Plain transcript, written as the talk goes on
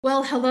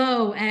Well,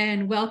 hello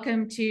and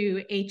welcome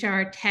to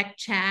HR Tech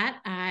Chat.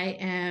 I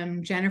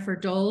am Jennifer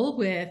Dole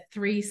with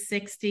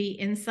 360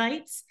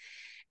 Insights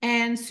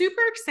and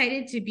super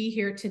excited to be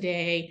here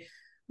today.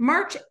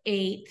 March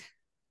 8th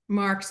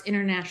marks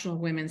International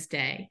Women's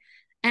Day.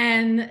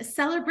 And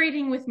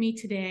celebrating with me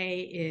today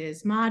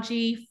is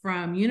Maji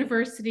from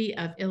University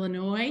of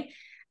Illinois.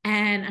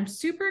 And I'm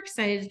super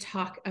excited to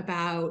talk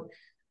about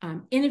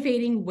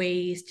innovating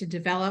ways to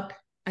develop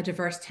a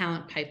diverse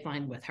talent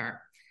pipeline with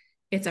her.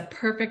 It's a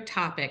perfect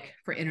topic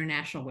for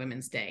International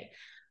Women's Day.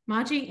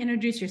 Maji,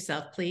 introduce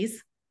yourself,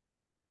 please.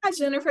 Hi,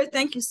 Jennifer.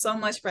 Thank you so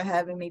much for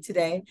having me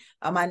today.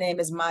 My name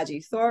is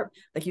Maji Thorpe.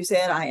 Like you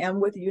said, I am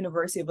with the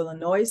University of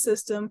Illinois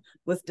system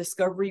with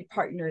Discovery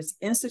Partners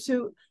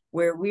Institute,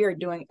 where we are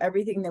doing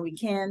everything that we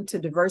can to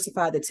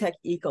diversify the tech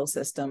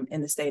ecosystem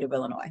in the state of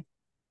Illinois.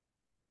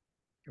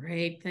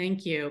 Great,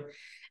 thank you.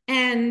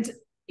 And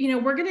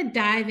we're going to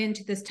dive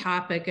into this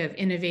topic of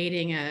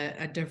innovating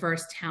a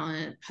diverse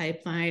talent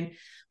pipeline.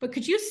 But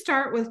could you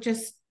start with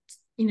just,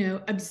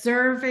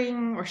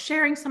 observing or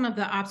sharing some of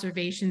the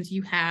observations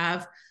you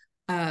have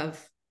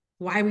of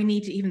why we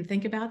need to even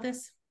think about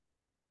this?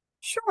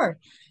 Sure.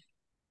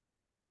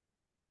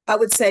 I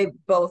would say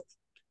both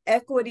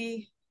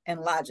equity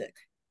and logic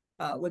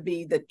would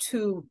be the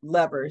two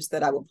levers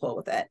that I would pull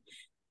with that.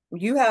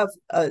 You have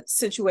a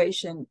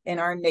situation in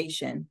our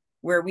nation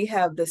where we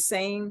have the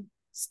same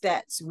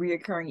stats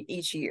reoccurring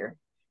each year.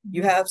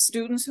 You have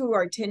students who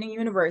are attending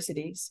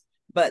universities,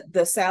 but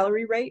the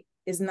salary rate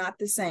is not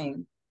the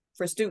same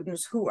for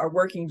students who are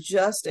working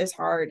just as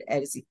hard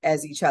as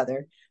each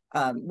other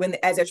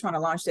as they're trying to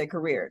launch their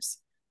careers.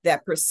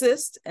 That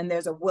persist, and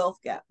there's a wealth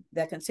gap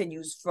that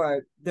continues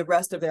for the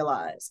rest of their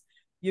lives.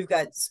 You've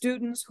got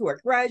students who are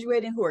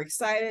graduating, who are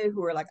excited,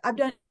 who are like, I've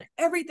done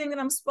everything that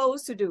I'm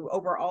supposed to do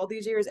over all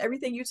these years,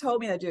 everything you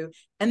told me to do.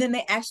 And then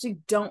they actually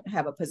don't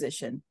have a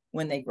position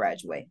when they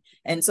graduate.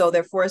 And so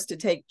they're forced to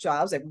take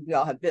jobs, like we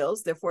all have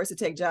bills, they're forced to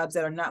take jobs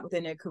that are not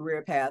within their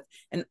career path.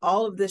 And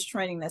all of this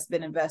training that's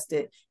been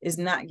invested is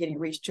not getting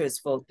reached to its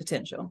full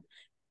potential.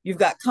 You've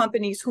got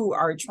companies who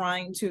are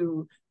trying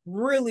to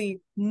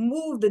really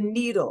move the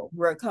needle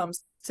where it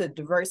comes to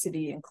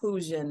diversity,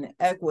 inclusion,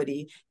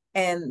 equity,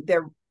 and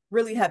they're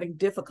really having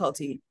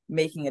difficulty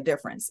making a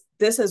difference.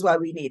 This is why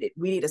we need it.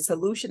 We need a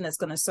solution that's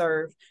going to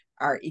serve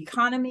our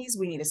economies.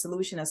 We need a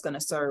solution that's going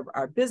to serve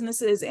our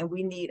businesses, and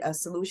we need a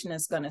solution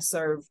that's going to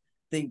serve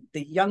the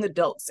young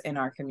adults in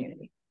our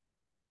community.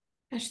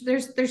 Gosh,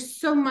 there's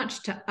so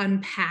much to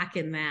unpack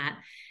in that.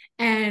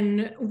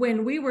 And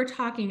when we were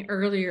talking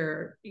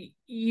earlier,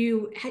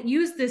 you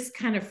used this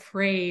kind of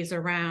phrase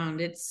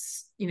around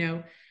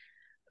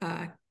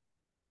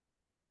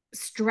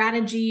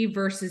strategy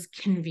versus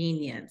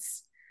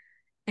convenience.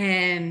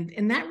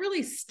 And that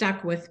really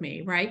stuck with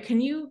me, right?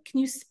 Can you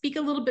speak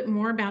a little bit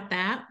more about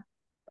that?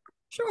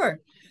 Sure.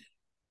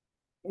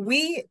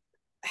 We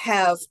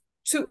have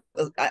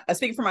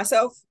speaking for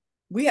myself,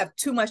 we have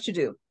too much to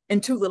do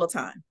in too little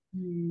time.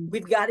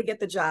 We've got to get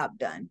the job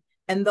done.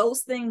 And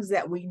those things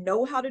that we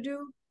know how to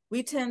do,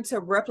 we tend to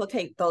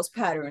replicate those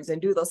patterns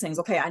and do those things.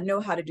 Okay, I know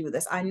how to do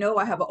this. I know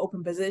I have an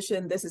open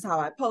position. This is how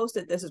I post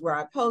it. This is where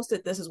I post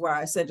it. This is where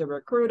I send a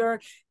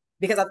recruiter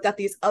because I've got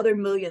these other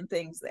million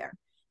things there.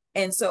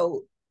 And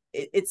so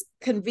it's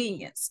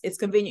convenience. It's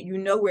convenient. You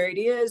know where it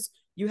is.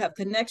 You have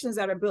connections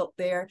that are built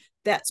there.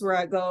 That's where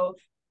I go.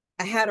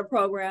 I had a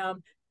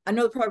program. I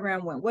know the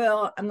program went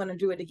well. I'm going to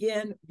do it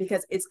again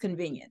because it's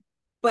convenient,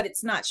 but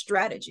it's not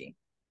strategy.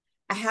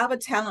 I have a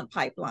talent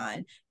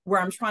pipeline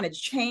where I'm trying to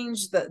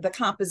change the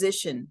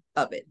composition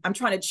of it. I'm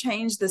trying to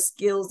change the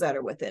skills that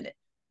are within it,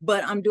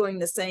 but I'm doing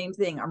the same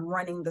thing. I'm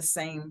running the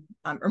same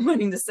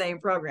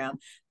program.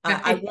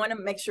 I want to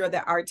make sure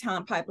that our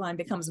talent pipeline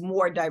becomes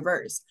more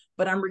diverse,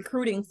 but I'm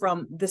recruiting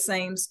from the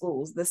same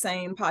schools, the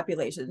same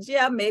populations.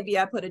 Yeah, maybe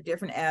I put a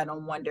different ad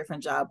on one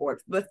different job board,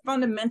 but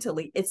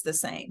fundamentally it's the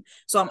same.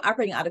 So I'm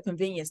operating out of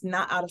convenience,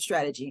 not out of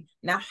strategy.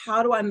 Now,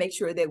 how do I make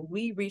sure that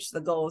we reach the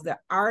goals that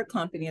our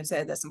company has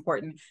said that's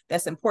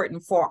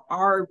important for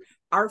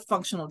our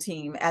functional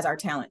team as our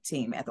talent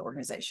team at the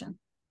organization?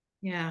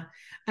 Yeah.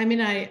 I mean,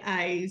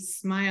 I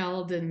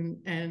smiled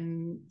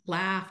and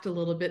laughed a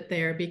little bit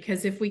there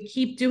because if we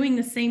keep doing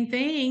the same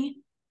thing,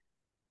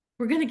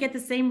 we're going to get the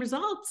same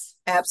results.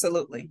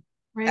 Absolutely.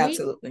 Right.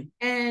 Absolutely.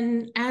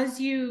 And as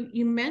you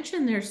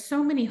mentioned, there's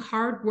so many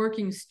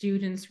hardworking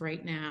students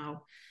right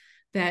now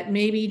that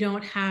maybe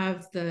don't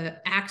have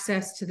the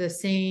access to the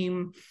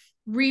same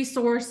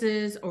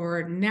resources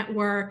or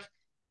network,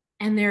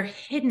 and they're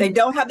hidden. They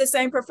don't have the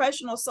same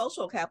professional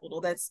social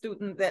capital that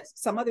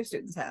some other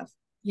students have.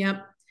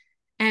 Yep.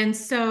 And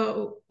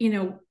so,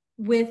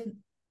 with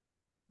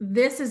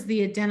this as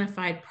the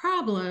identified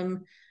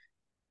problem,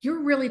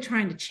 you're really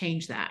trying to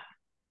change that.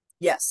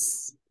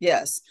 Yes.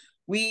 Yes.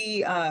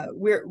 We're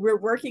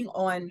working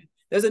on,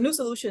 there's a new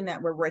solution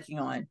that we're working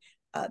on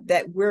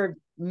that we're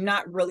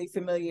not really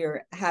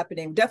familiar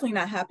happening, definitely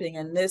not happening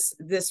in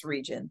this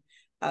region.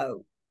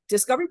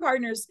 Discovery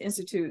Partners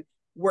Institute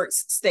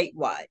works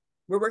statewide.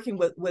 We're working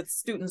with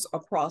students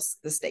across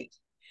the state.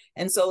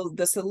 And so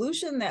the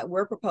solution that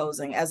we're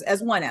proposing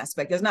as one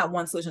aspect, there's not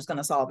one solution that's going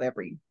to solve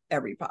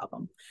every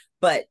problem.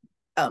 But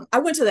I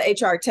went to the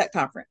HR Tech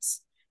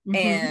Conference,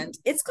 and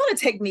it's going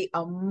to take me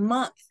a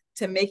month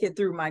to make it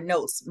through my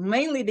notes,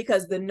 mainly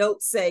because the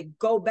notes say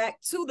go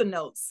back to the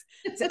notes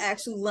to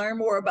actually learn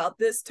more about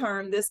this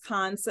term, this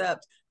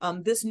concept,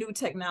 this new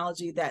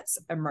technology that's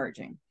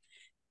emerging.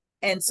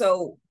 And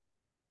so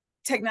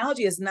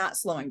technology is not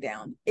slowing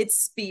down, it's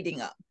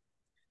speeding up.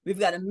 We've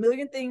got a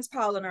million things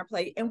piled on our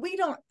plate, and we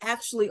don't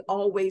actually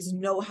always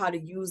know how to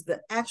use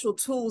the actual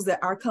tools that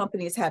our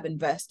companies have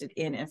invested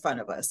in front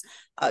of us,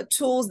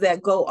 tools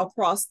that go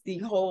across the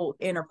whole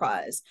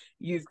enterprise.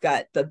 You've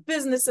got the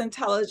business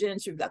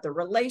intelligence, you've got the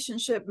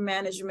relationship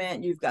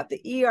management, you've got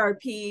the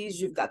ERPs,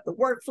 you've got the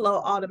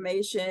workflow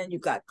automation,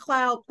 you've got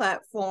cloud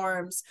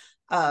platforms,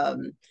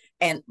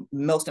 and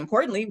most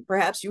importantly,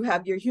 perhaps you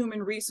have your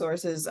human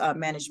resources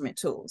management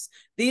tools.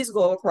 These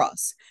go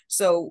across.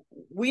 So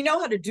we know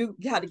how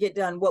to get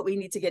done what we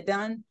need to get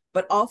done,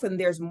 but often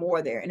there's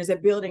more there. And as they're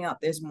building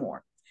out, there's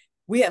more.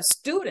 We have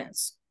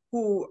students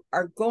who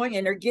are going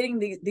and they're getting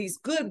these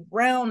good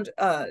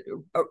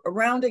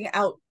rounding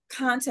out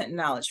content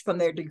knowledge from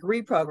their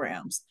degree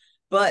programs.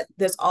 But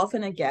there's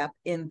often a gap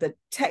in the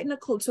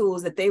technical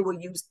tools that they will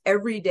use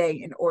every day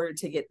in order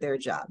to get their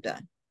job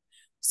done.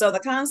 So the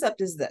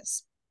concept is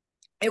this.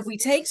 If we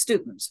take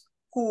students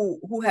who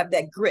have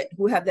that grit,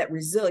 who have that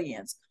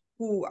resilience,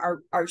 who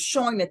are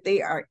showing that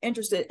they are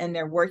interested and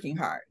they're working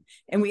hard,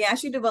 and we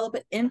actually develop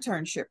an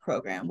internship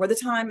program where the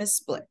time is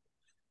split.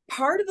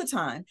 Part of the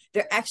time,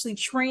 they're actually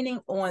training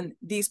on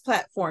these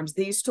platforms,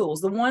 these tools,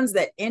 the ones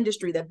that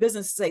industry, that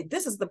business say,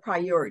 this is the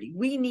priority.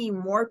 We need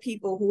more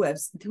people who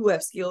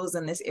have skills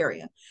in this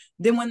area.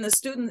 Then when the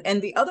student,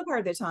 and the other part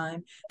of their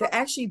time, they're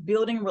actually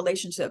building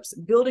relationships,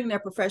 building their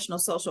professional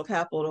social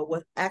capital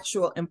with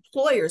actual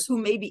employers who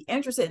may be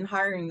interested in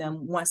hiring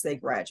them once they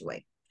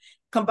graduate.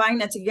 Combine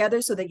that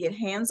together so they get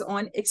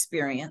hands-on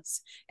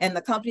experience, and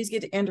the companies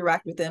get to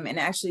interact with them and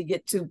actually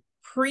get to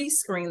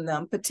pre-screen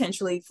them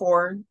potentially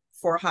for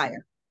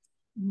hire.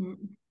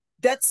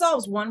 That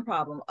solves one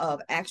problem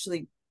of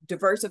actually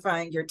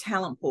diversifying your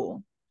talent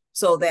pool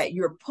so that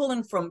you're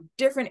pulling from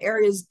different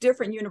areas,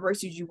 different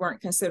universities you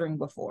weren't considering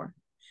before.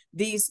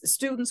 These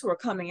students who are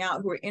coming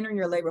out, who are entering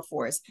your labor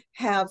force,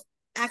 have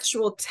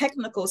actual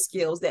technical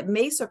skills that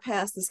may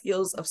surpass the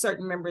skills of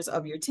certain members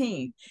of your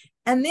team.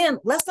 And then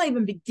let's not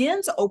even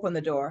begin to open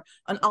the door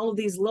on all of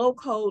these low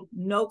code,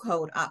 no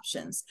code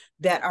options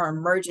that are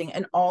emerging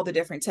in all the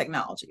different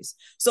technologies.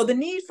 So the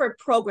need for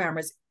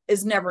programmers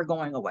is never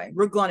going away.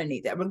 We're going to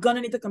need that. We're going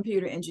to need the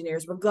computer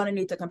engineers. We're going to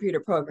need the computer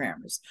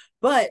programmers.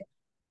 But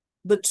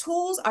the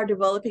tools are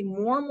developing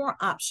more and more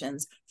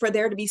options for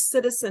there to be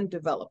citizen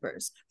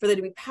developers, for there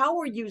to be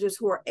power users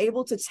who are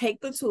able to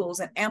take the tools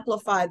and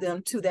amplify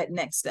them to that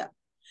next step.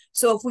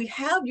 So if we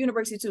have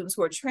university students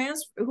who are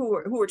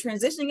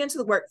transitioning into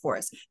the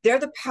workforce, they're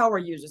the power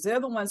users. They're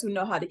the ones who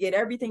know how to get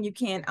everything you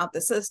can out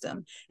the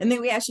system. And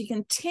then we actually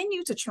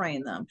continue to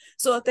train them.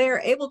 So if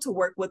they're able to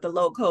work with the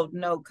low code,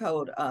 no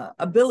code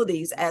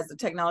abilities as the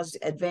technology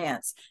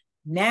advance,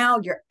 now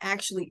you're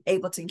actually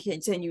able to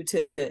continue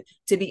to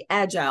be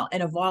agile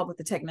and evolve with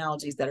the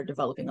technologies that are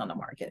developing on the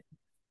market.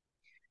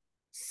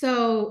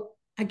 So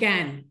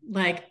again,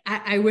 like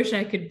I wish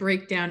I could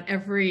break down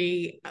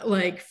every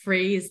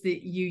phrase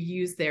that you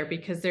use there,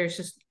 because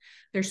there's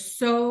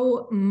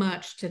so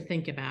much to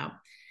think about.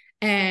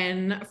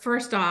 And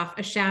first off,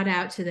 a shout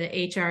out to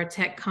the HR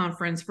Tech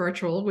Conference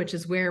virtual, which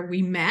is where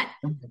we met.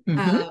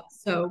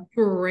 So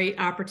great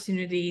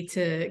opportunity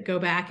to go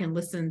back and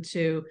listen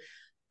to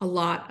a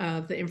lot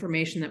of the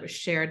information that was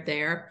shared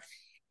there.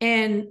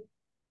 And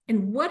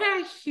what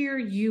I hear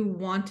you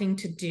wanting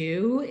to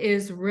do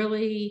is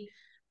really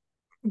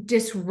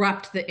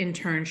disrupt the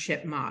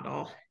internship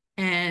model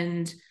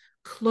and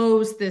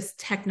close this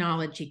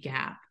technology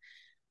gap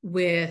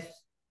with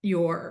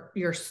your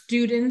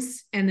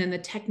students and then the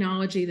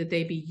technology that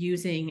they be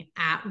using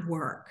at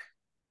work.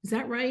 Is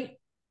that right?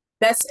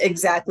 That's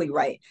exactly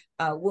right.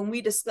 When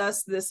we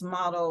discuss this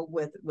model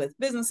with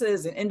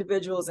businesses and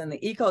individuals in the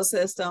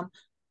ecosystem,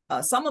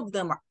 some of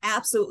them are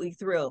absolutely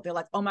thrilled. They're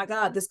like, oh my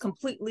God, this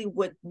completely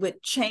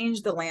would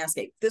change the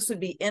landscape. This would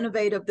be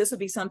innovative. This would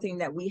be something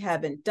that we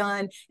haven't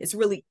done. It's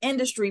really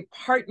industry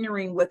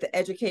partnering with the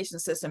education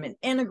system and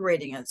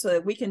integrating it so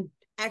that we can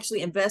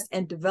actually invest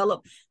and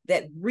develop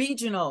that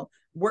regional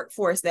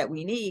workforce that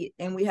we need.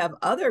 And we have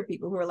other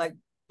people who are like,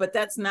 but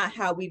that's not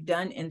how we've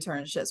done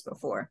internships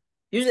before.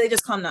 Usually they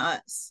just come to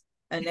us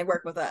and they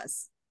work with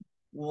us.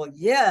 Well,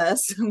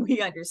 yes, we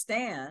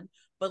understand.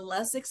 But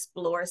let's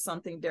explore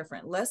something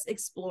different. Let's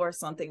explore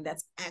something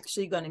that's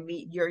actually going to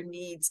meet your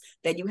needs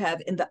that you have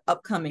in the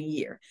upcoming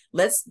year.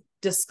 Let's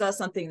discuss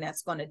something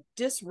that's going to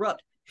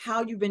disrupt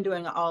how you've been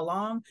doing it all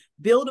along,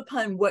 build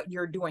upon what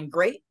you're doing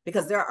great,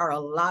 because there are a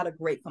lot of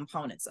great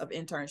components of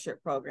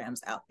internship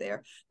programs out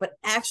there, but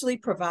actually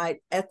provide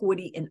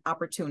equity and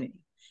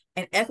opportunity.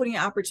 And equity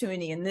and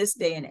opportunity in this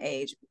day and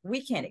age,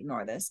 we can't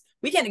ignore this.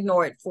 We can't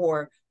ignore it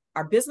for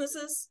our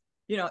businesses,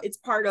 it's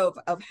part of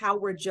how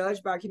we're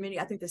judged by our community.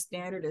 I think the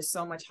standard is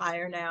so much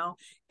higher now.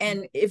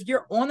 And if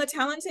you're on the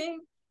talent team,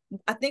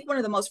 I think one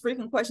of the most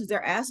frequent questions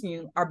they're asking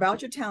you are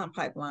about your talent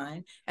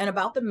pipeline and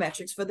about the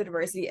metrics for the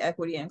diversity,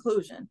 equity, and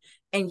inclusion.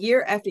 And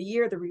year after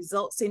year, the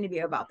results seem to be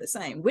about the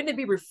same. Wouldn't it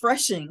be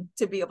refreshing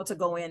to be able to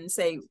go in and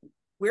say,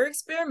 we're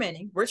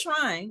experimenting, we're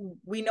trying,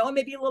 we know it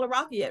may be a little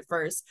rocky at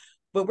first,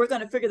 but we're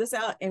going to figure this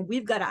out. And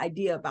we've got an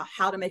idea about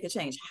how to make a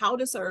change, how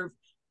to serve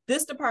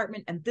this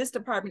department and this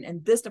department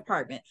and this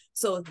department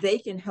so they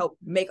can help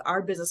make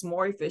our business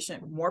more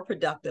efficient, more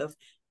productive.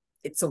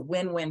 It's a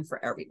win-win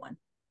for everyone.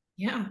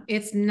 Yeah,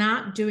 it's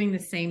not doing the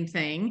same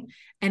thing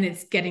and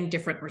it's getting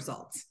different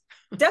results.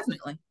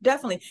 Definitely.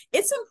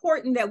 It's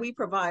important that we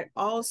provide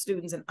all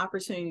students an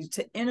opportunity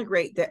to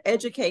integrate their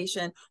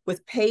education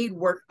with paid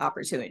work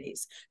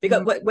opportunities.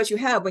 Because what you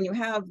have when you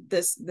have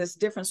this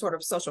different sort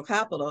of social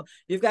capital,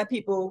 you've got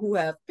people who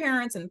have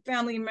parents and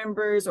family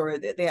members, or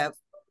they have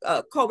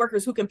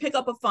coworkers who can pick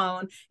up a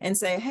phone and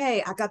say,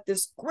 hey, I got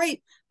this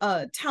great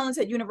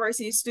talented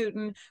university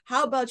student.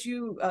 How about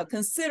you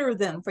consider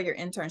them for your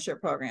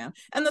internship program?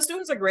 And the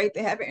students are great.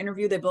 They have an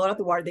interview, they blow it out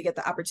the water, they get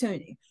the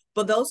opportunity.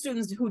 But those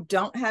students who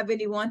don't have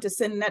anyone to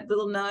send that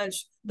little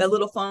nudge, that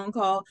little phone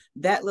call,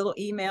 that little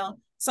email,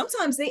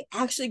 sometimes they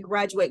actually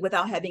graduate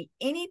without having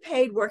any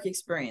paid work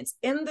experience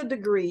in the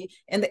degree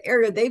in the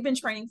area they've been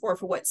training for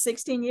what,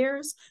 16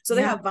 years? So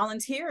they have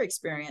volunteer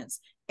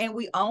experience. And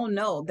we all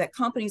know that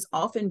companies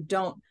often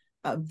don't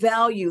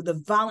value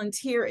the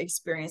volunteer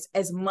experience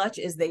as much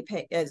as they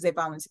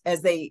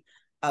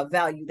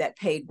value that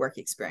paid work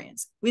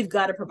experience. We've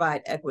got to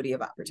provide equity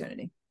of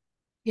opportunity.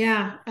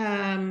 Yeah.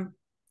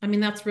 I mean,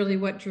 that's really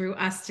what drew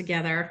us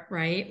together,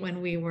 right?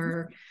 When we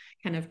were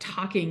kind of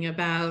talking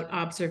about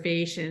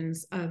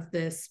observations of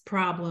this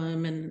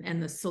problem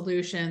and the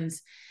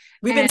solutions.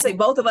 We've been saying,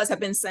 both of us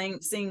have been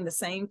seeing the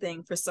same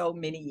thing for so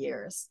many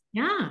years.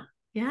 Yeah.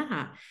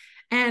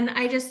 And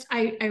I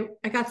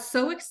got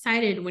so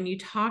excited when you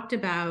talked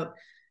about,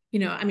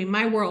 I mean,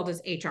 my world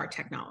is HR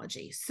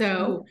technology.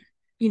 So,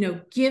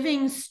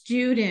 giving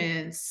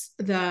students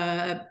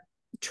the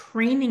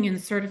training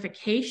and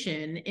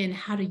certification in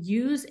how to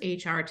use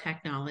HR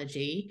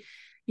technology,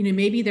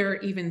 maybe they're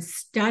even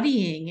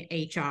studying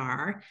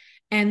HR,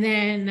 and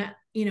then,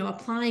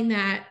 applying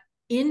that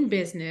in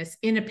business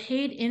in a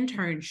paid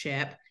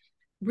internship,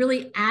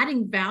 really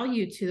adding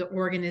value to the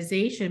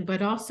organization,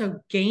 but also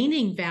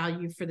gaining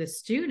value for the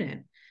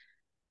student.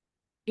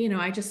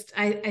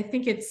 I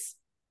think it's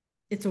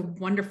a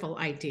wonderful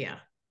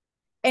idea.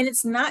 And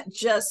it's not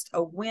just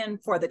a win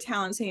for the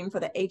talent team, for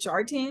the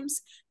HR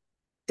teams.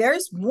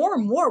 There's more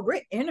and more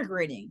we're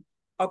integrating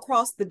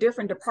across the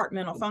different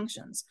departmental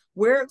functions.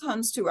 Where it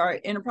comes to our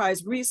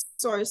enterprise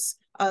resource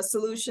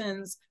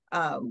solutions,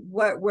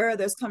 where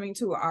there's coming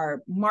to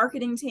our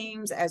marketing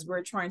teams as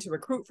we're trying to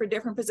recruit for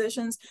different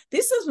positions.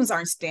 These systems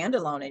aren't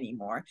standalone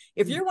anymore.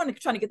 If you're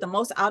trying to get the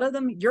most out of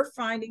them, you're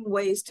finding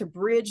ways to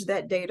bridge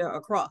that data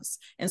across.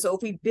 And so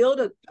if we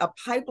build a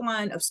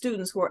pipeline of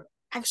students who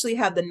actually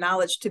have the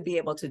knowledge to be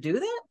able to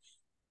do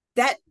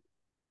that,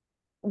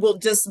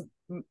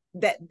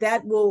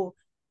 that will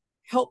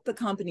help the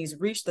companies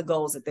reach the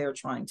goals that they're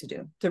trying to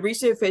do, to reach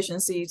the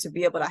efficiency, to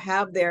be able to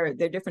have their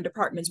different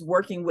departments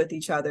working with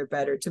each other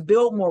better, to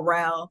build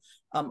morale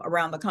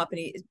around the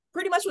company. It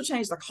pretty much will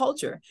change the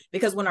culture,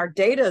 because when our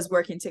data is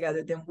working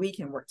together, then we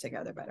can work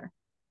together better.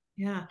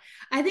 Yeah,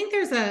 I think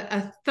there's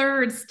a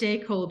third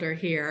stakeholder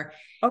here,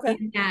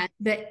 in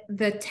that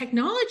the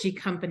technology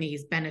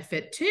companies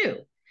benefit too,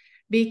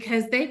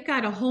 because they've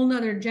got a whole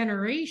nother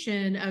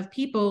generation of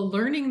people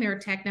learning their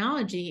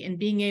technology and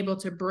being able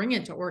to bring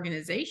it to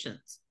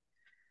organizations.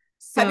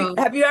 So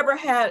have you ever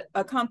had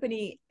a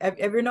company, have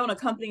you ever known a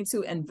company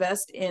to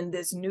invest in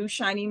this new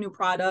shiny new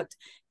product,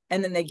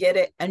 and then they get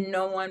it and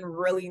no one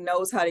really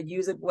knows how to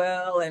use it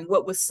well? And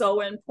what was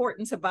so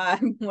important to buy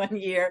 1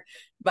 year,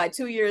 by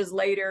 2 years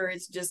later,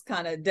 it's just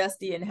kind of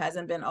dusty and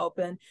hasn't been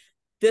open.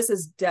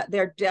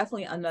 They're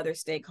definitely another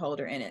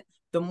stakeholder in it.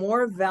 The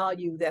more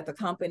value that the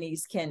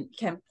companies can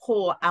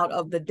pull out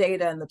of the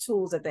data and the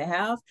tools that they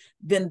have,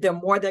 then the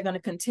more they're going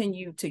to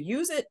continue to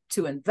use it,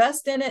 to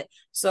invest in it.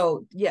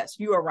 So yes,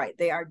 you are right.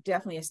 They are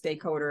definitely a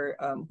stakeholder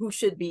who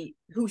should be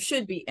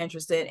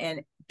interested,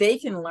 and they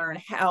can learn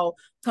how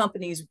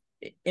companies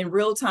in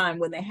real time,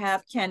 when they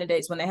have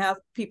candidates, when they have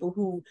people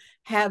who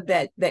have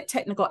that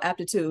technical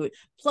aptitude,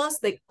 plus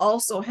they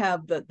also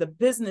have the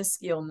business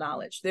skill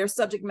knowledge. They're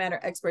subject matter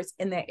experts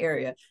in that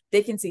area.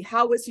 They can see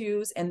how it's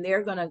used, and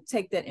they're going to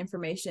take that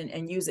information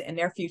and use it in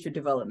their future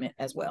development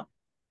as well.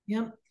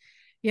 Yep.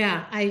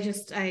 Yeah,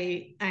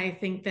 I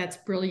think that's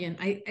brilliant.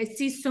 I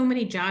see so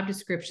many job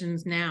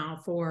descriptions now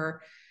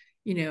for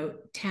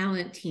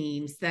talent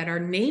teams that are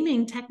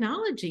naming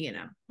technology in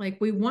them. Like,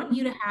 we want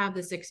you to have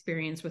this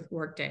experience with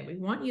Workday. We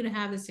want you to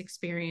have this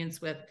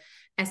experience with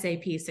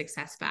SAP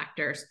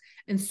SuccessFactors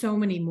and so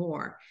many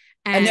more.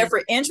 And they're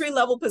for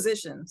entry-level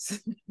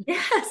positions.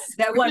 Yes.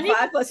 That want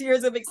 5+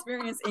 years of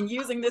experience in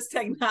using this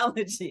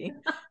technology.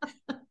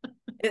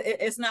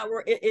 It's not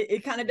where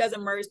it kind of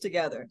doesn't merge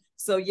together.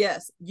 So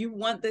yes, you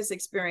want this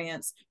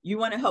experience. You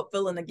want to help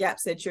fill in the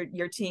gaps that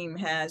your team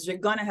has. You're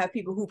going to have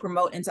people who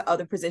promote into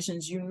other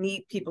positions. You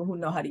need people who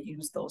know how to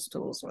use those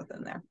tools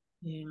within there.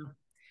 Yeah.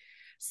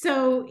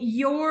 So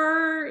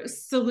your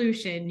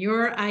solution,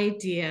 your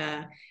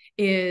idea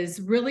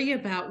is really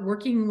about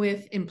working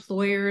with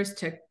employers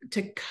to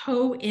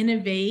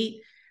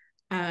co-innovate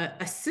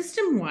a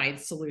system-wide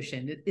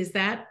solution. Does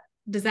that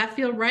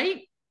feel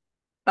right?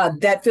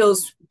 That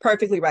feels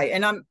perfectly right.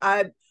 And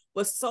I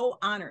was so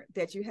honored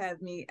that you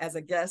have me as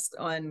a guest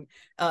on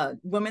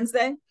Women's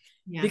Day,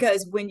 Yeah.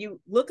 because when you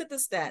look at the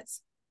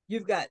stats,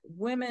 you've got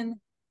women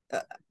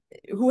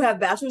who have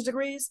bachelor's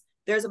degrees.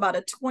 There's about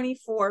a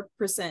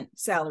 24%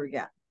 salary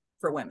gap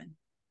for women.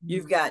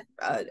 You've got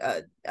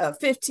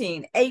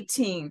 15,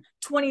 18,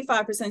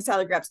 25%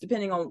 salary gaps,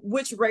 depending on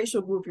which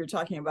racial group you're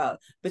talking about.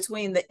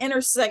 Between the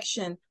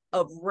intersection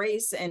of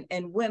race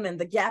and women,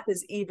 the gap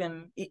is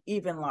even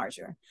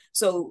larger.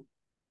 So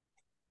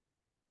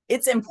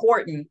it's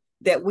important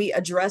that we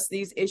address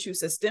these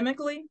issues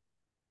systemically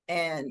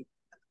and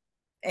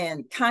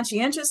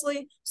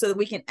conscientiously, so that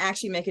we can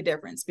actually make a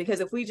difference. Because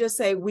if we just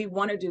say we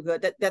want to do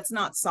good, that's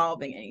not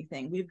solving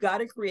anything. We've got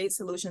to create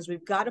solutions.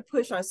 We've got to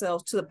push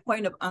ourselves to the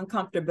point of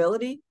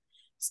uncomfortability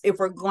if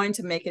we're going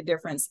to make a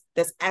difference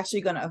that's actually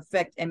going to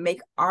affect and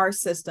make our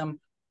system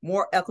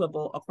more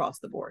equitable across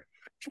the board.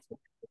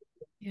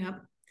 Yeah.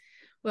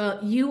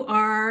 Well, you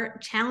are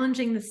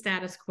challenging the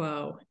status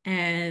quo,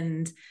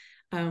 and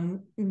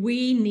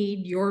we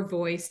need your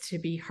voice to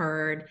be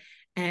heard.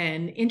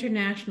 And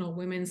International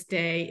Women's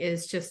Day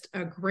is just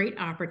a great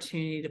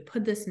opportunity to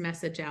put this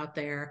message out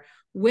there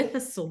with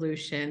a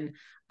solution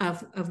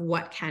of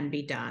what can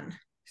be done.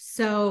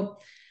 So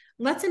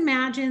let's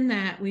imagine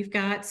that we've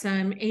got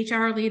some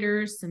HR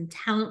leaders, some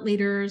talent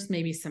leaders,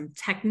 maybe some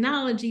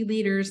technology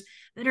leaders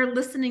that are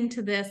listening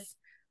to this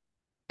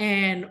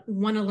and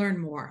want to learn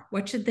more.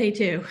 What should they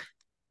do?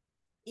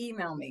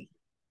 Email me.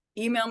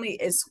 Email me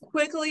as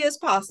quickly as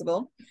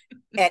possible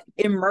at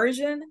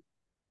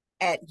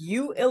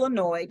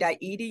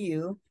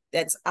immersion@uillinois.edu.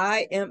 That's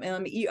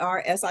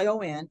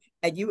IMMERSION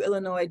at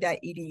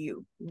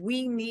uillinois.edu.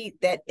 We need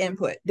that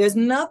input. There's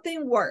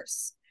nothing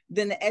worse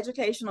than the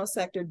educational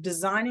sector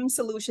designing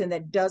solution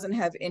that doesn't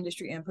have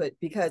industry input,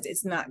 because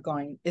it's not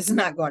going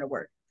to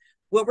work.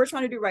 What we're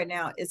trying to do right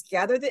now is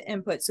gather the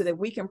input so that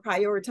we can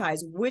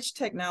prioritize which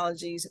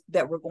technologies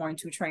that we're going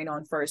to train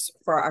on first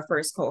for our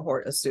first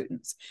cohort of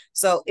students.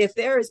 So if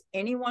there is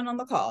anyone on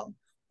the call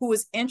who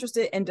is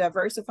interested in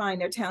diversifying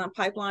their talent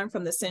pipeline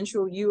from the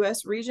central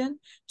US region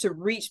to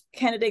reach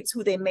candidates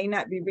who they may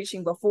not be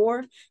reaching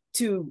before,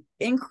 to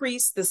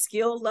increase the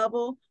skill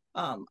level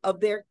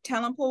of their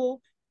talent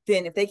pool,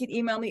 then if they could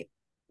email me,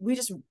 we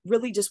just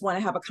really just want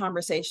to have a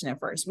conversation at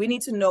first. We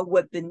need to know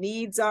what the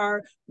needs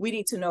are. We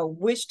need to know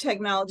which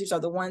technologies are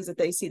the ones that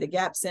they see the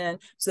gaps in,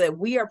 so that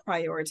we are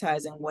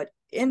prioritizing what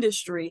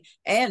industry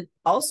and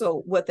also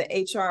what the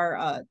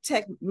HR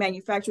tech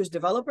manufacturers,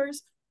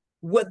 developers,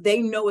 what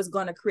they know is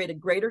going to create a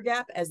greater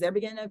gap as they're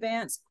beginning to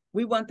advance.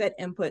 We want that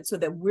input so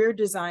that we're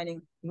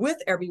designing with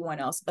everyone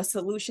else a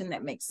solution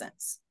that makes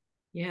sense.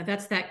 Yeah,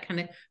 that's that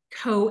kind of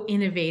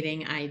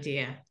co-innovating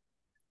idea.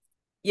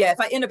 Yeah,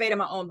 if I innovate in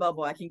my own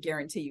bubble, I can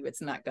guarantee you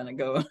it's not going to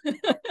go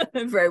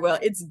very well.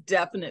 It's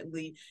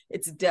definitely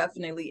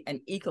an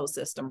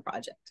ecosystem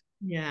project.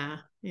 Yeah,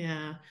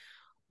 yeah.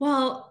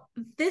 Well,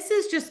 this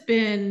has just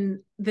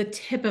been the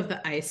tip of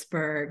the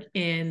iceberg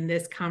in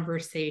this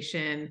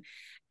conversation.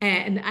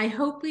 And I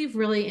hope we've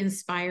really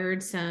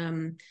inspired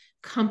some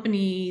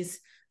companies,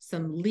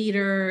 some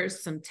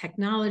leaders, some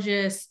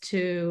technologists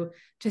to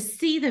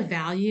see the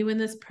value in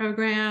this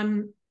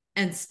program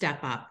and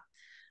step up.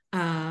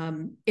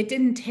 It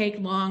didn't take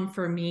long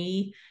for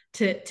me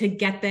to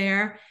get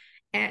there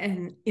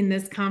and in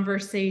this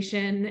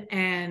conversation.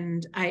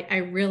 And I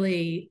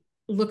really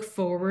look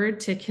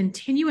forward to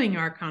continuing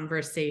our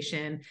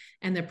conversation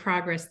and the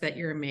progress that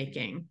you're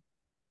making.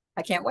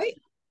 I can't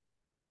wait.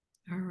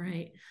 All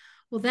right.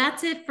 Well,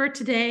 that's it for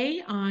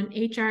today on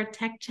HR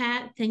Tech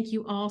Chat. Thank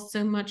you all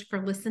so much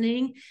for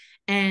listening.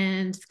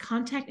 And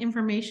contact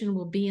information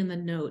will be in the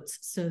notes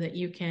so that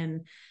you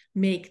can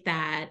make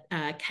that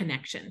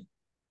connection.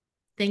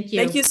 Thank you.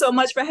 Thank you so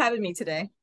much for having me today.